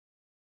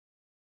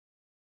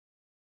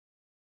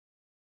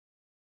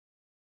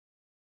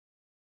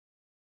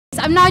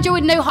So I'm Nigel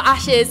with No Hot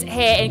Ashes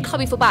here in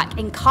Clwb Ifor Bach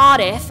in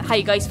Cardiff. How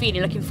you guys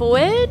feeling? Looking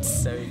forward?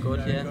 Very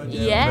good, yeah.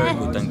 Yeah. Very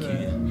good, thank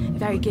you.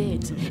 Very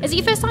good. Is it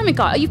your first time in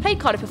Cardiff? You've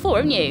played Cardiff before,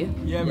 haven't you?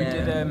 Yeah, we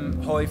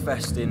did Hoy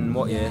Fest in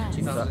what year?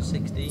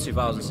 2016.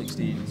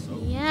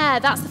 2016. Yeah,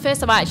 that's the first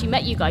time I actually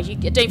met you guys. I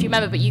don't know if you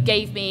remember, but you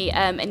gave me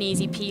an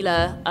Easy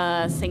Peeler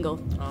single.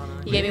 Oh, no.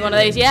 You gave me one of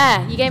those,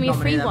 yeah. You gave me a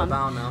free one.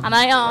 Now. And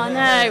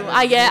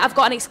I've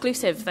got an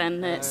exclusive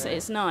then.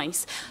 It's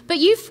nice. But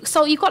you've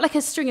got like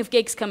a string of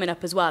gigs coming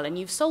up as well, and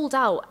you've sold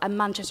out a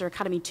Manchester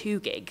Academy 2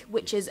 gig,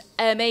 which is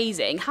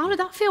amazing. How did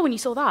that feel when you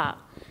saw that?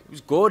 It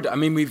was good. I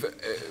mean,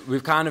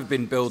 we've kind of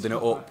been building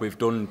it up. We've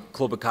done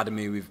Club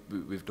Academy.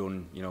 We've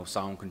done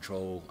sound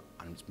control,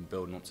 and it's been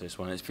building up to this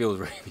one. It feels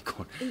really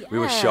good. Yeah. We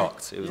were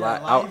shocked. It was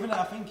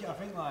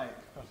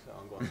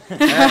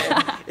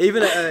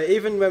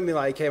even when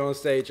we came on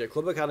stage at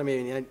Club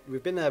Academy, and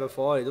we've been there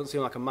before. It doesn't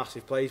seem like a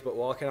massive place, but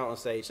walking out on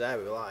stage there,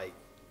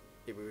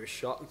 we were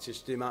shocked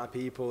just the amount of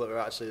people that were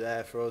actually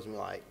there for us, and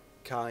we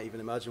can't even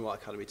imagine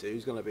what Academy 2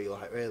 is going to be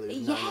like. Really,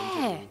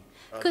 Yeah.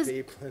 Because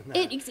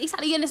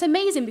Exactly, and it's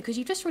amazing because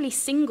you've just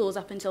released singles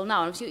up until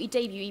now, and obviously your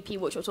debut EP,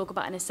 which we'll talk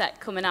about in a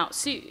sec, coming out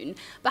soon.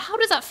 But how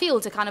does that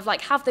feel to kind of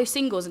have those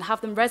singles and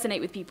have them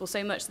resonate with people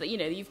so much that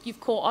you've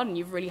caught on and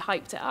you've really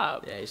hyped it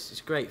up? Yeah, it's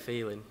a great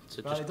feeling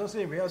to just it doesn't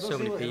seem real. so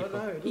many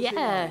people.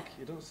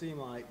 It don't seem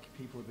like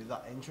people would be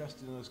that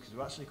interested in us because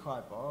we're actually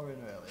quite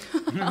boring,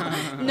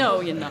 really.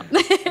 No, you're not.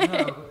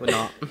 We're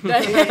not.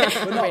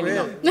 We're not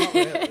really.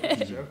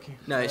 Just joking.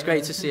 No, it's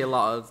great to see a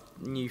lot of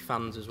new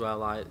fans as well.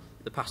 Like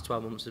the past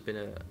 12 months has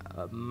been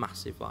a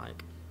massive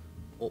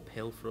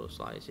uphill for us.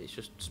 It's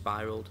just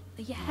spiraled.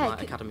 Yeah.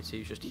 Academy 2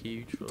 is just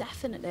huge for us.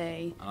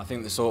 Definitely. And I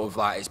think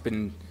it's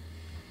been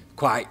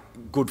quite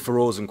good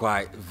for us and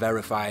quite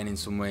verifying in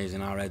some ways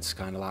in our heads.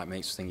 Kind of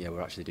makes us think,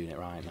 we're actually doing it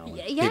right now.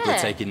 Yeah. People are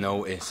taking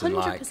notice.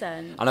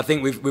 100%. And I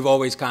think we've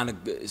always kind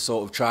of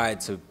sort of tried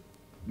to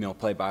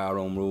play by our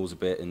own rules a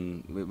bit,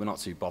 and we're not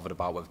too bothered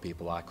about whether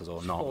people like us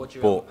or not.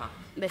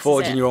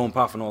 Forging your own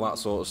path and all that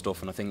sort of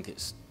stuff, and I think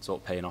it's sort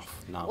of paying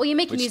off now. Well, you're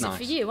making music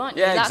for you, aren't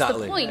you? Yeah, That's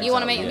exactly. the point. Yeah, you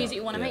want to make the exactly. music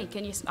you want to make,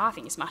 and I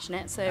think you're smashing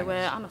it, so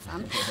I'm a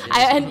fan.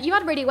 And you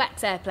had Radio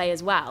X Airplay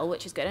as well,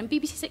 which is good, and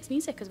BBC Six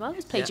Music as well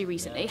has played you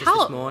recently. Just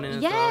this morning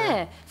as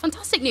well,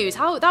 fantastic news.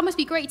 That must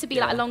be great to be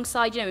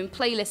alongside, in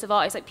playlists of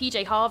artists. Like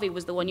PJ Harvey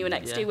was the one you were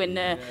next to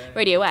in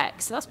Radio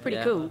X, so that's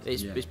pretty cool.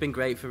 It's been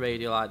great for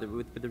radio,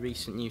 with the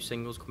recent new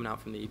singles coming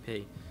out from the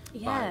EP.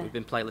 Yeah. We've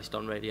been playlisted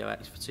on Radio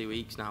X for 2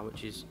 weeks now,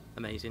 which is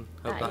amazing.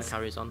 Hope that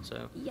carries on.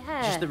 So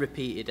just the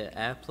repeated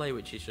airplay,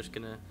 which is just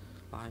gonna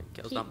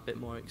get us that bit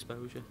more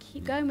exposure.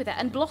 Keep going with it.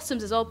 And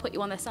Blossoms as well put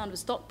you on their Sound of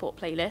Stockport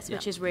playlist,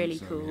 which is really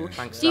cool.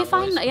 Thanks. Do you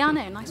find that? Yeah,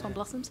 no, nice one,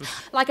 Blossoms.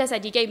 Like I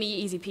said, you gave me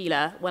your Easy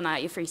Peeler when I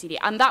had your free CD,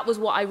 and that was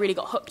what I really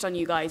got hooked on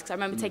you guys, because I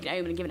remember taking it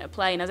home and giving it a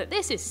play, and I was like,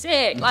 this is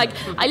sick.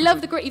 I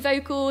love the gritty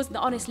vocals, the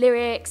honest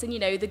lyrics, and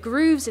the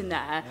grooves in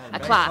there are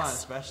class.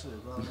 Especially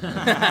as well.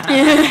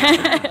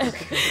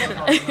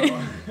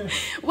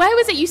 Where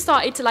was it you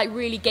started to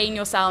really gain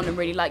your sound and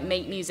really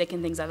make music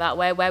and things like that?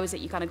 Where was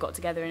it you kind of got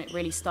together and it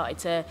really started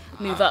to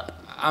move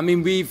up? I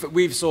mean,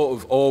 we've sort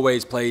of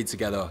always played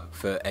together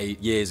for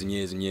years and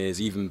years and years.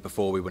 Even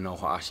before we were No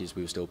Hot Ashes,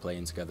 we were still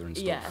playing together and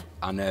stuff. Yeah.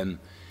 And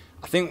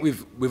I think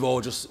we've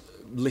all just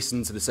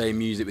listened to the same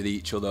music with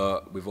each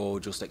other. We've all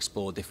just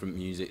explored different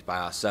music by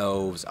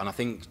ourselves. And I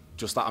think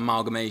just that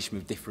amalgamation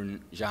of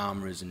different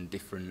genres and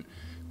different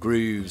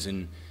grooves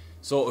and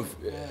sort of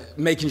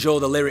making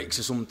sure the lyrics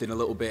are something a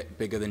little bit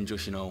bigger than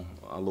just,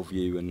 I love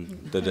you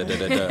and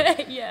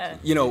da-da-da-da-da. Yeah.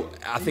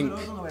 I think...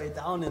 On the way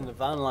down in the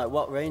van,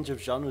 what range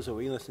of genres are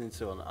we listening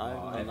to on the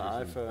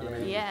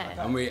iPhone?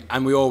 Yeah.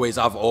 And we always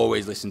have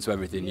listened to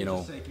everything,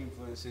 Just take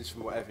influences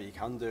from whatever you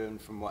can do and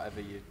from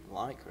whatever you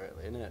like,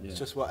 really, isn't it? Yeah. It's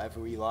just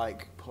whatever we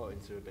like, put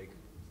into a big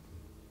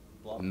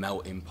block.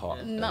 melting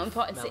pot. Melting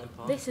pot.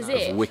 This is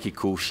That's it. wicked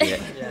cool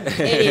shit.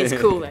 It is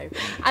cool though,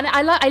 and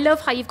I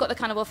love how you've got the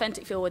kind of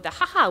authentic feel with the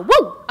haha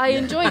whoa. I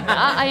enjoyed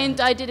that.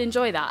 I did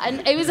enjoy that,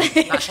 and it was. I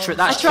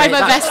tried my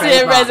best to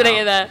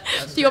resonate there.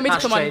 Do you want me to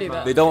come on and do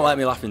that? They don't let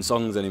me laugh in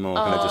songs anymore.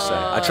 Can I just say?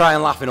 I try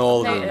and laugh in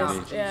all of them.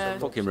 Noticed, yeah.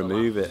 Fucking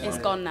remove it. It's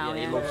gone now.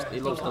 Yeah. He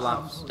loves the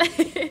laughs.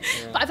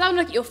 But I found a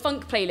look at your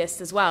funk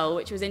playlist as well,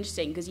 which was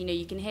interesting because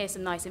you can hear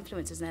some nice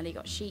influences. And then you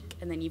got Chic,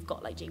 and then you've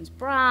got James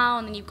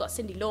Brown, and you've got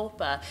Cyndi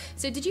Lauper.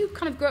 So did you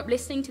kind of grow up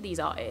listening to these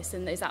artists,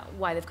 and is that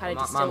why they've kind of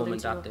My distilled mum and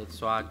into dad did,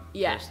 so I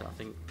Yeah. I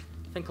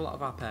think a lot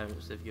of our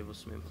parents, they've given us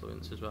some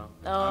influence as well.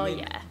 Oh, I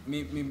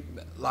mean,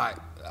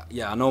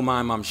 I know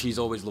my mum, she's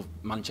always loved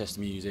Manchester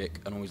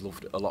music and always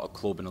loved a lot of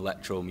club and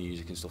electro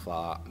music and stuff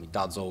like that. My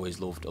dad's always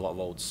loved a lot of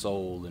old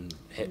soul and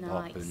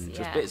hip-hop and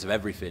just bits of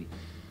everything.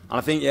 And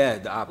I think,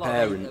 our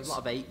parents... A lot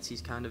of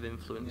 80s kind of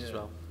influence as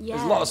well. Yeah.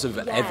 There's lots of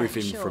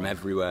everything sure. from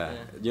everywhere.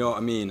 Yeah. You know what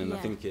I mean? And I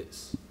Yeah. think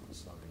it's...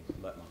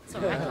 It's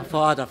all right. I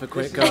thought I'd have a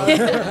quick go.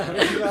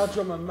 You're our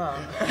drummer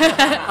man.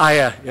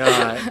 You're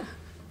right.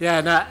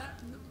 Yeah, no,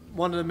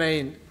 one of the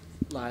main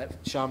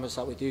genres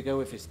that we do go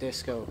with is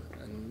disco,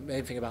 and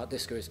main thing about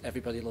disco is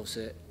everybody loves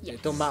it. Yes.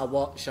 It doesn't matter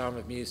what genre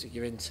of music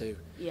you're into.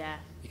 Yeah.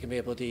 You can be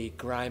a bloody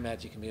grime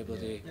head, you can be a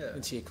bloody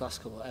into your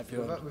classical.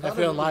 We've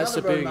Everyone likes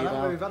to boogie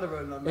now. We've had a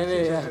roadman.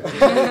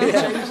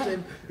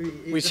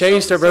 We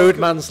changed the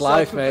roadman's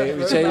life, mate.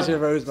 We changed the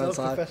roadman's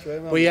life.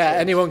 But yeah,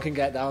 anyone can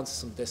get down to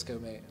some disco,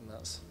 mate, and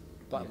that's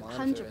bottom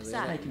line.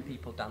 100%. Making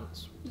people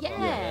dance.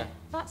 Yeah,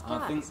 that's I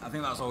class.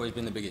 think that's always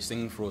been the biggest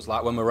thing for us.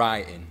 Like when we're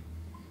writing,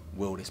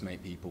 will this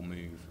make people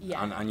move?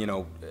 Yeah. And you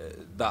know,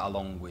 that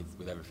along with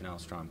everything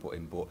else try and put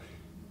in, but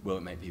will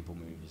it make people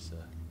move is the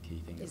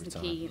key thing every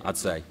time. I'd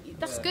say.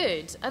 That's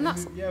good, and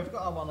that's... Yeah, we've got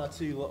to have one or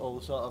two little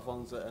sort of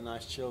ones that are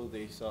nice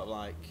chilledy, sort of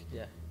like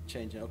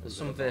changing it up. There's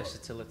some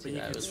versatility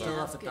there as well. still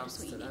have to dance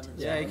to them.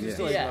 Yeah, you can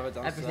still have a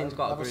dance. Everything's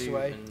got a groove.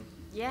 And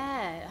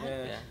Yeah.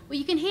 Yeah. Well,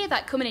 you can hear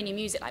that coming in your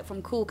music, like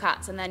from Cool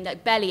Cats, and then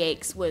like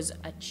Bellyaches was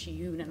a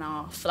tune and a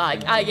half.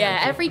 Like,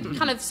 every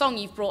kind of song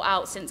you've brought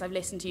out since I've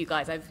listened to you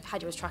guys, I've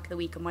had you as track of the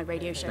week on my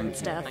radio show and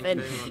stuff,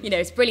 and you know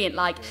it's brilliant.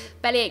 Like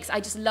Bellyaches, I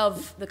just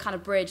love the kind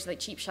of bridge, like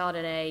Cheap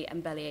Chardonnay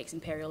and Bellyaches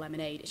Imperial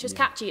Lemonade. It's just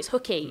catchy, it's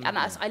hooky, and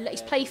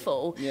it's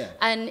playful. Yeah.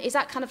 And is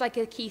that kind of like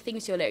a key thing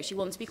to your lyrics? You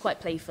want to be quite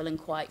playful and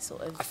quite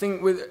sort of. I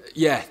think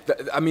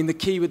I mean the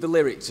key with the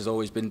lyrics has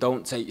always been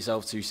don't take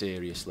yourself too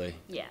seriously.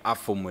 Yeah. Have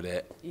fun with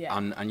it. Yeah.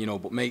 And you know,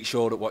 but make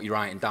sure that what you're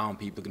writing down,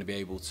 people are going to be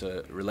able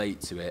to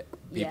relate to it.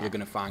 People Yeah. are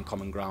going to find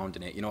common ground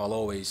in it. You know, I'll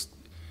always,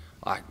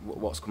 like,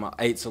 what's come out,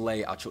 8 till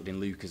 8, I chucked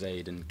in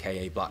Lucasade and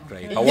KA Black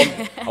Grade.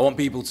 I want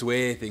people to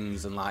hear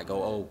things and like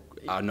go, oh,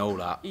 I know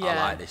that, I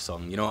Yeah. like this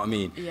song, you know what I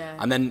mean? Yeah.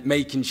 And then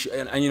making sure,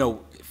 and you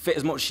know, fit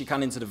as much as you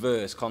can into the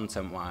verse,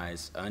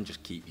 content-wise, and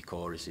just keep your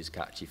choruses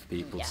catchy for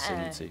people to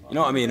sing to. You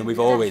know what I mean? And we've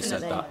always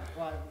said that.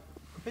 Like,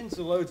 I've been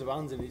to loads of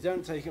bands and they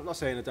don't take it, I'm not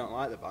saying I don't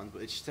like the band, but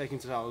they just take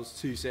themselves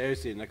too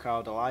seriously and the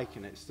crowd are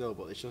liking it still,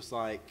 but it's just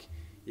like,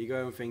 you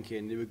go home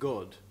thinking they were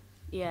good,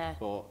 Yeah.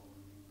 but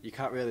you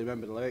can't really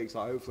remember the lyrics.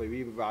 Like hopefully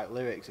we write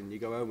lyrics and you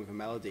go home with a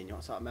melody and you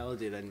want that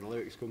melody, then the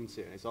lyrics come to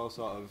you, and it's all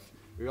sort of,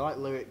 we like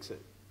lyrics that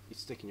you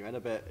stick in your head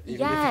a bit.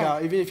 Even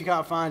if you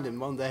can't find them,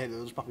 one day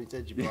they'll just pop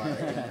into your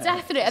head. Like,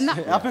 Definitely, and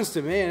it happens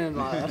to me, and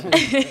like,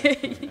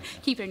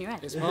 keep it in your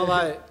head. It's more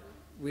like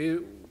we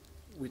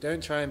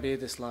don't try and be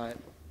this like.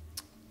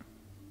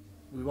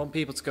 We want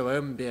people to go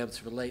home and be able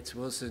to relate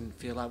to us and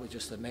feel like we're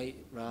just a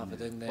mate rather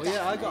than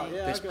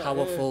this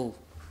powerful,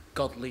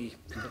 godly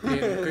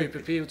group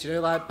of people. Do you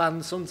know, like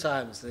bands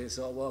sometimes, they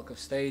sort of walk off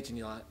stage and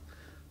you're like,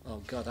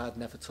 oh God, I'd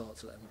never talk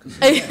to them.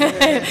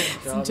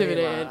 It's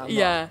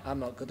intimidating.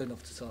 I'm not good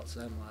enough to talk to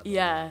them. Like that.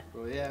 Yeah.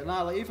 well, yeah,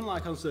 no, like, even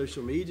like on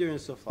social media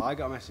and stuff, I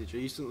got a message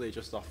recently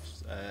just off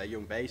a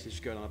young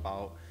bassist going on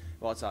about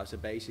what types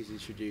of basses he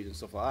should use and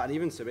stuff like that. And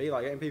even to me,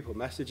 like getting people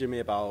messaging me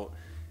about,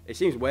 it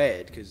seems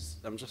weird because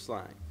I'm just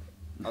like,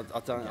 I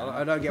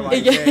don't get why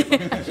you do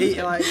it.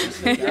 Like,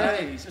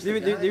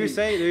 they were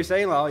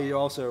saying like, oh, you're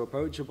also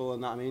approachable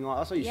and that. I mean, like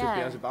that's what you should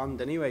be as a band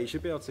anyway. You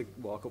should be able to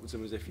walk up to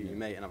them as if you're your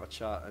mate and have a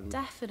chat. And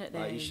Definitely.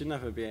 like, you should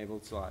never be able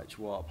to like just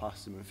walk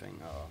past them and think,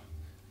 oh,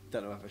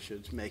 don't know if I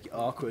should make it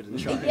awkward and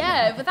try.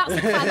 Yeah, but that's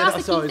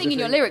the key thing in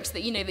your lyrics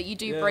that you know that you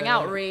do bring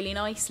out Yeah. really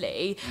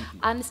nicely.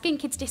 And Skint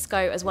Kids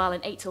Disco as well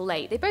and 8 till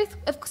Late, they both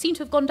seem to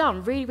have gone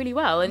down really, really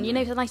well. And you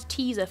know, it's a nice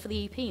teaser for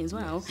the EP as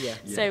well. Yeah.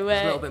 So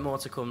There's a little bit more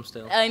to come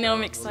still. I know, I'm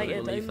so excited.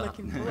 we'll I'm leave that.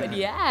 looking forward.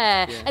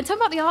 Yeah. And tell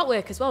me about the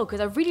artwork as well, because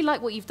I really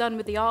like what you've done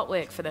with the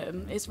artwork for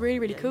them. It's really,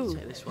 really cool.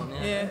 Take this one,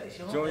 Yeah. Do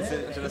you want me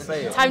to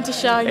say it? Time to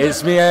shine.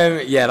 It's me,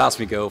 that's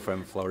my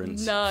girlfriend,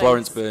 Florence. Nice.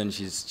 Florence Byrne.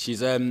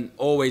 She's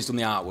always done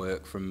the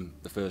artwork from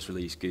the first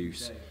release,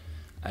 Goose.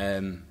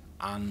 And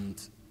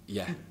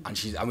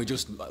we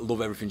just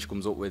love everything she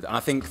comes up with. And I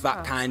think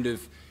that kind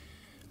of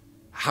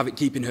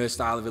keeping her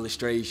style of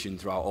illustration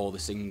throughout all the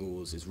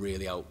singles has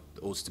really helped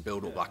us to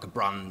build up like a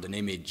brand, an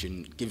image,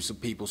 and give some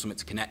people something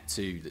to connect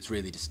to that's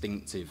really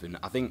distinctive. And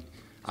I think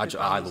I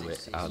love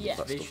it.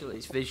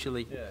 It's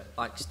visually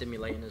like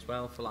stimulating as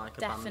well for like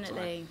a band.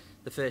 Definitely. Like,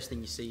 the first thing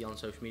you see on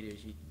social media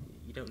is you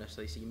don't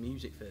necessarily see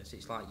music first.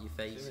 It's like your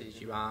faces,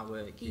 your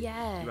artwork,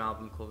 your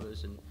album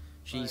covers, and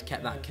she's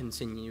kept that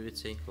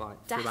continuity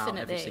like throughout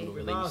every single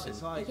release.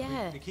 It's like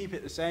they keep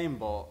it the same,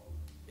 but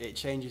it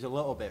changes a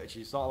little bit, which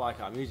is sort of like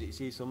our music. You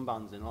see some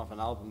bands and have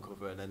an album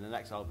cover, and then the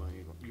next album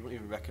you won't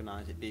even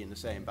recognise it being the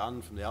same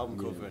band from the album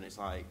cover, and it's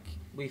like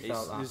we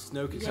felt that there's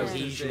no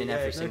cohesion in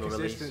every single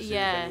release.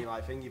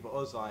 Like thingy, but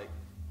us like.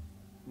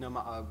 No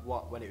matter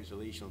when it was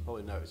released, you'll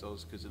probably notice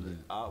us because of the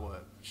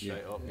artwork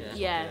straight up.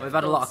 Yeah. We've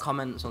had a lot of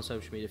comments on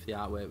social media for the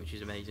artwork, which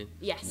is amazing.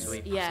 Yes. So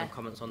we pass some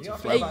comments on to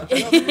Flo.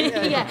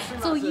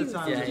 It's all you.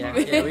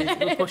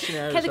 We're pushing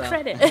her Get as the well.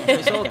 credit.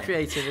 It's all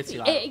creativity.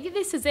 Like,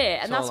 this is it,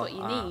 and that's what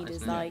you art, need is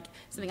isn't like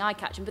something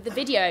eye-catching. But the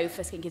video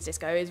for Skint Kids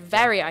Disco is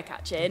very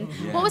eye-catching.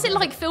 What was it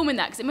like filming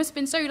that? Because it must have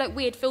been so like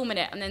weird filming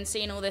it and then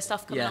seeing all this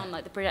stuff coming on,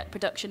 like the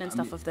production and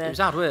stuff of the. It was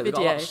hard work. We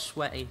video. got a lot of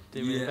sweaty.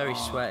 Very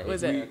sweaty.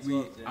 Was it?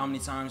 How many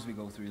times we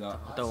go through that?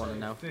 I don't want to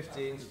know.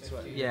 15 to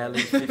 20. Yeah, at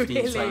least 15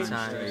 Really? 20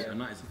 times.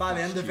 And that is By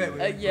the end of it, we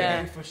were yeah.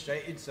 getting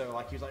frustrated, so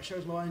like he was like, show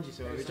us more energy,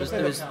 so we just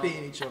There was-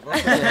 beating each other.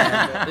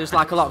 Yeah, there was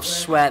like a lot of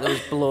sweat, there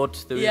was blood,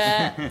 there was...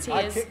 Yeah, I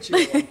tears. kicked you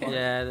at one point.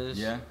 Yeah, there was...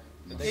 Yeah.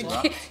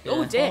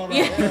 Oh dear.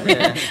 Yeah.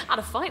 Yeah. Had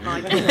a fight,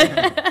 Mike. My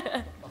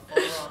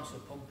forearms were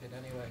pumping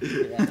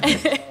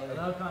anyway.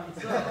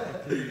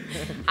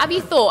 Have you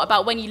thought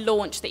about when you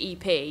launched the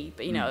EP,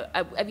 but you know,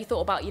 have you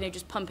thought about, you know,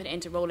 just pumping it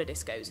into roller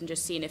discos and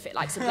just seeing if it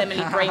like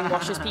subliminally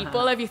brainwashes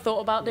people? Have you thought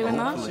about doing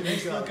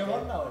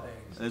that?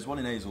 There's one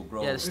in Hazel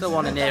Grove. Yeah, there's still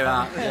one in near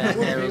our... Yeah,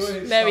 near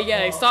us. There we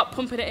go. Start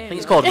pumping it in. I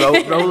think it's called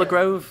Roller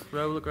Grove.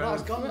 Roller No, Grove.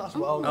 it's gone as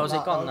well. Oh, has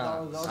it gone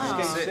now? That was Oh,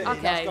 Skint City.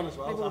 okay. That's gone as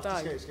well. Maybe we'll After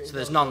die. Skint, So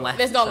there's none left.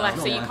 There's none left,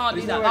 so you can't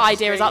do that. There's The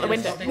idea is out the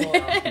window.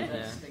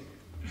 Yeah.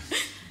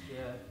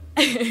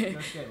 Go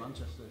to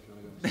Manchester if you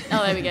want to go.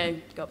 Oh, there we go.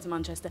 Go up to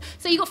Manchester.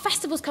 So you've got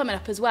festivals coming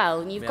up as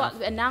well, and you've We got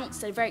have. announced,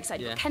 so very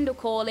excited. You've got Yeah. Kendal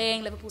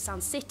Calling, Liverpool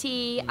Sound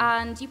City,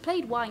 and you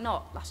played Why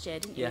Not last year,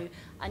 didn't you? Yeah.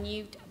 And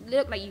you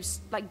looked like you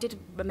did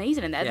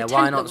amazing in there. Yeah, the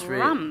Why tent Not's looked been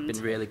rammed.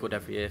 really good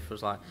every year for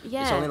us. Like,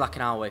 Yeah. it's only like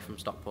an hour away from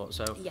Stockport,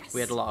 so Yes. we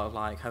had a lot of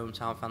like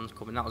hometown fans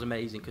coming. That was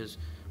amazing because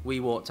we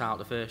walked out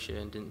the first year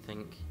and didn't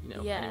think, you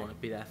know, Yeah. anyone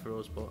would be there for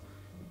us. But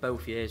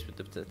both years with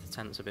the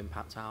tents have been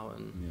packed out,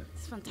 and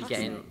It's you're fantastic.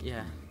 getting,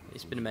 yeah,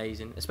 it's been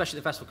amazing. Especially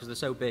the festival because they're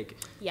so big.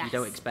 Yes. You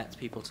don't expect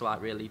people to like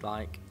really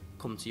like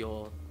come to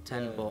your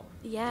tent, Yeah. but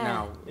Yeah.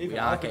 now Even we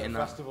are I've been getting at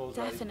that. festivals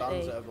where these Definitely.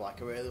 bands that have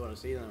like, I really want to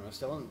see them, and I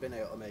still haven't been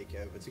able to make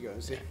it over to go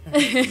and see.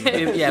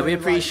 Yeah, we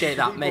appreciate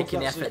that,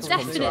 making the actually effort to come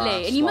come to to our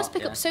Definitely, and you must slot,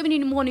 pick yeah. up so many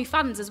more new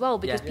fans as well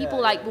because Yeah. people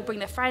Yeah, like yeah, will bring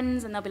their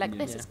friends and they'll be like,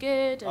 "This Yeah. is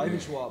good." I And, even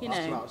just walk you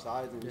past from know,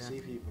 outside and we Yeah. see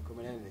people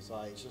coming in, and it's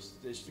like it's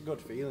just a good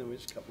feeling. We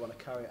just want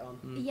to carry it on.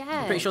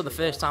 yeah. I'm pretty sure the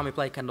first time we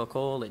played Kendal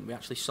Calling, we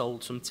actually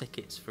sold some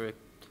tickets for a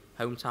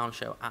hometown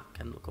show at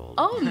Kendal Calling.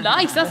 Oh,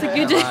 nice! That's a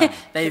good.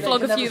 They've-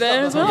 Flog a They few can there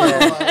never as stop well.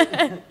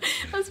 that.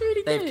 That's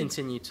really They've good.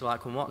 continued to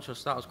like come watch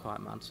us. That was quite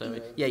mad. So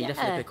yeah, you Yeah.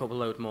 definitely pick up a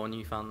load more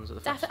new fans at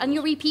the festival. And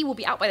your EP will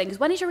be out by then. Because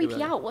when is your EP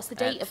out? What's the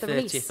date of the 30th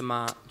release? of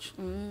March,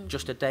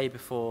 just a day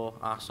before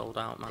our sold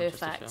out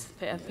Manchester Perfect.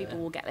 show. People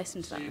will get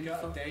listened to So that. you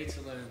got a day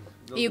to learn.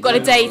 You've got to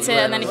date it,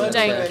 and then if you Loads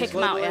don't, of kick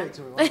them out.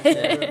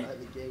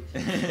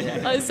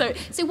 Yeah. Oh,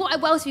 so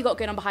what else have you got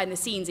going on behind the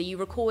scenes? Are you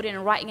recording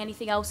and writing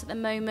anything else at the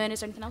moment?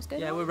 Is there anything else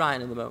going Yeah, on? we're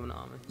writing at the moment,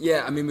 aren't we?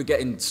 Yeah, I mean, we're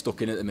getting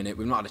stuck in at the minute.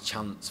 We've not had a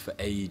chance for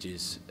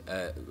ages.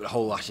 The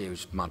whole last year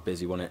was mad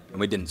busy, wasn't it? And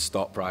we didn't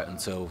stop right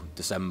until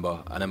December,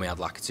 and then we had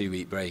like a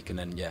 2-week break, and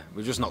then, yeah,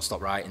 we've just not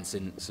stopped writing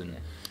since. And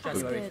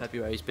January, good.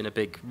 February's been a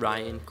big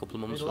writing couple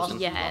of months. Last-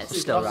 wasn't Yeah. it? We're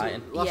still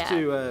writing. Last Yeah.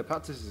 two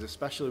practices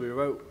especially, we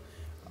wrote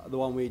the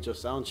one we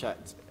just sound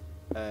checked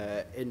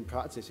in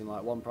practice, in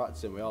like one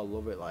practice, and we all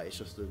love it. Like it's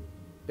just a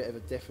bit of a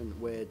different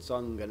weird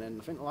song, and then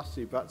I think the last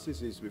two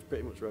practices we've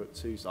pretty much wrote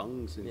 2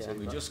 songs in Yeah. two we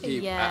practices. just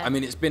keep. Yeah. I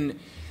mean, it's been.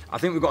 I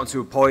think we've gotten to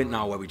a point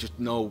now where we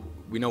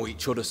know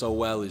each other so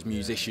well as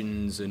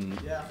musicians, and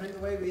Yeah, I think the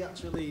way we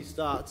actually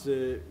start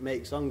to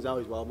make songs now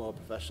is well more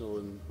professional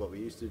than what we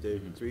used to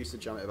do. So we used to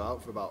jam it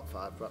about for about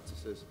 5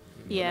 practices.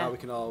 But Yeah. now we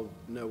can all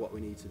know what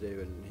we need to do,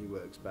 and he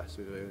works best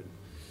with it.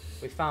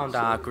 We found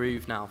our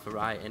groove now for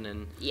writing,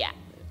 and Yeah.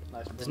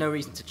 Nice. there's no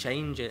reason to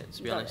change it,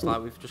 to be honest.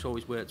 Like, we've just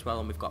always worked well,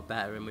 and we've got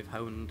better, and we've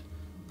honed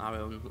our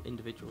own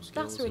individual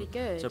skills. That's really and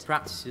good. So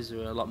practices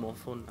are a lot more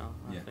fun now,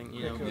 I think.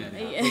 You know,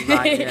 Yeah.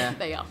 right, yeah.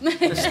 There you are.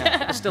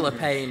 It's still a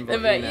pain,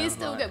 but, But you know, it's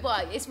still like- good.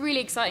 Well, it's really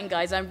exciting,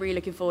 guys. I'm really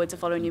looking forward to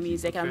following your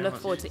music, and I'm looking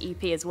forward to the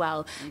EP as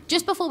well.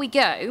 Just before we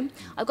go,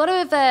 I've got to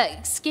have a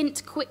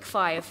Skint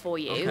Quickfire for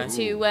you Okay.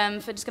 to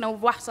for just going to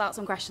whack out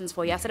some questions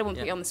for you. I said I wouldn't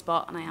put Yeah. you on the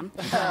spot, and I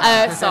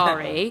am.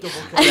 Sorry.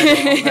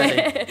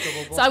 Ready.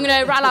 So I'm going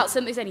to rattle out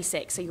some. There's only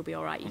 6, so you'll be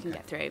all right. You can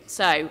get through.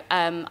 So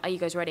are you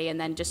guys ready? And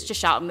then just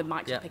shout them. The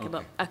mics will Yeah. pick them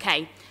up.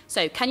 Okay.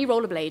 So can you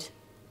rollerblade?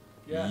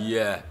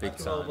 yeah, big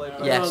time.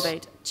 Yes.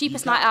 Rollerblade.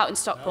 Cheapest night out in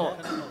Stockport.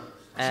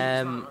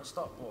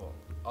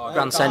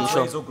 Grand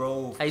Central. Hazel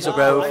Grove. Hazel I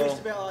Grove. used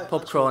to be like,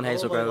 Pub crawl in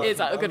Hazel Grove. Is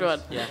that a good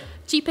one? Yeah.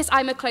 Cheapest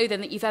item of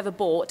clothing that you've ever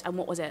bought, and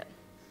what was it?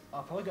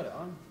 I probably got it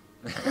on.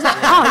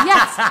 Oh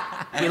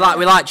yes.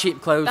 We like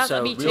cheap clothes, That's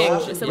so me too. We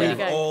all, It's the way to we've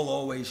go. all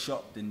always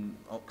shopped in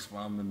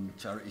Oxfam and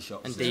charity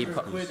shops. and deep.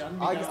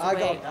 I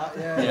got that,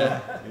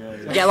 yeah.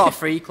 We get a lot of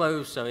free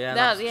clothes, so yeah,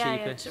 That- that's yeah,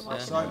 cheapest. yeah,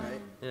 Sorry,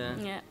 mate. Yeah.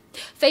 Yeah.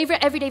 Favorite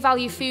everyday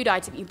value food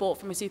item you bought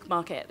from a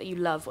supermarket that you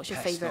love? What's your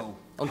favorite?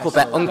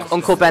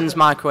 Uncle Ben's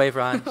microwave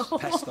rice,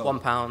 Pesto.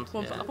 £1.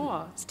 One Yeah.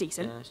 Oh, it's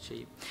decent. Yeah, it's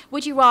cheap.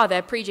 Would you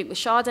rather pre-drink with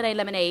Chardonnay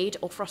lemonade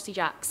or Frosty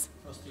Jacks?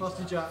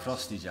 Frosty Jack.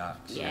 Frosty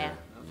Jacks. Yeah,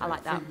 I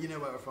like that. You know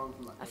where we're from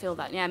that. I feel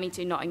that. Yeah, me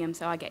too, Nottingham,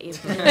 so I get you.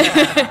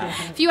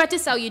 If you had to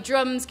sell your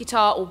drums,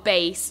 guitar or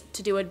bass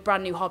to do a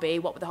brand new hobby,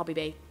 what would the hobby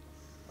be?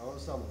 I want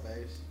to sell my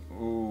bass.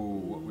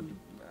 Ooh, what would?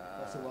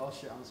 That's a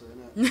Welsh shit answer,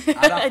 isn't it?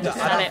 I'd Just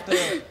have sell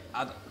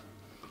to.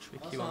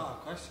 Tricky one.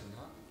 question,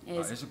 that.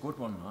 Is- It's a good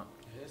one, that.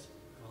 It is.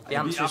 The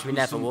answer is we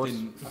never would.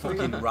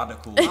 Fucking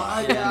radical.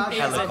 Yeah,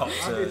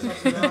 Helicopter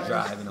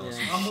driving or Yeah.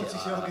 some How much shit is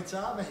like your that.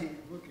 guitar, mate?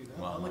 Fucking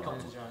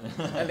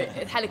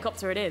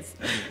Helicopter it is.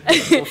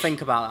 We'll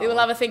think about that. We'll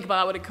have a think about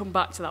that when we come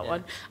back to that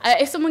one.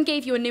 If someone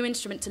gave you a new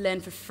instrument to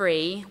learn for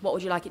free, what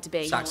would you like it to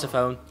be?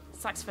 Saxophone.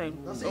 Saxophone.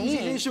 That's an easy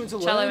instrument to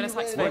learn. Cello and a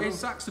saxophone. What is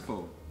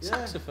saxophone? Yeah.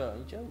 Saxophone,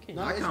 you joking?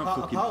 I can't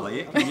fucking play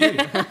it, can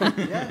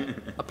you? Yeah.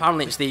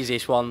 Apparently it's the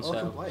easiest one, I can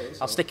so play it,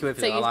 I'll stick with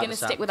it. So you're going to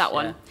stick with that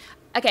one?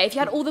 Okay, if you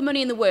had all the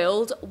money in the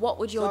world, what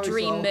would your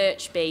dream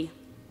merch be?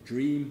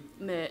 Dream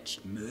merch.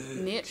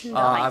 Merchandise.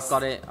 Nice. I've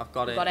got it.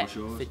 Got it.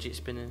 Sure. Fidget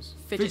spinners.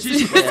 Fidget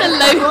spinners.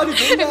 We've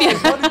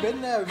already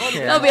been there.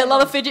 There'll be a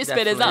lot of fidget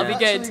spinners. That'll be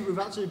good. We've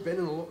actually been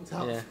and looked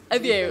at. Yeah.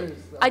 Have you?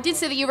 I did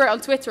see that you wrote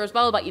on Twitter as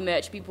well about your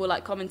merch. People were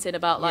like commenting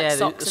about like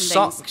socks and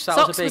socks, things. That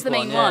Socks was the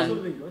main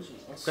one.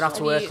 Gonna have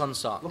to work on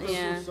socks.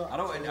 Yeah.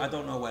 I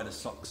don't know where the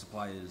sock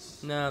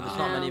suppliers. No, there's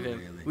not many of them.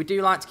 Really. We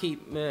do like to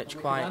keep merch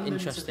quite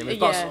interesting. We've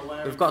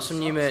got some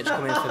new merch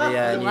coming for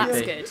the new That's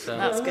EP, good. so.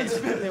 That's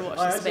good. We'll watch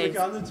I the actually space.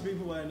 can to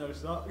people wearing no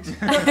socks.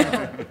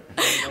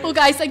 Well,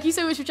 guys, thank you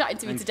so much for chatting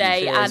to me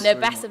today, and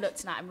best of luck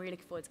tonight. I'm really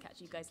looking forward to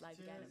catching you guys live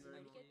again.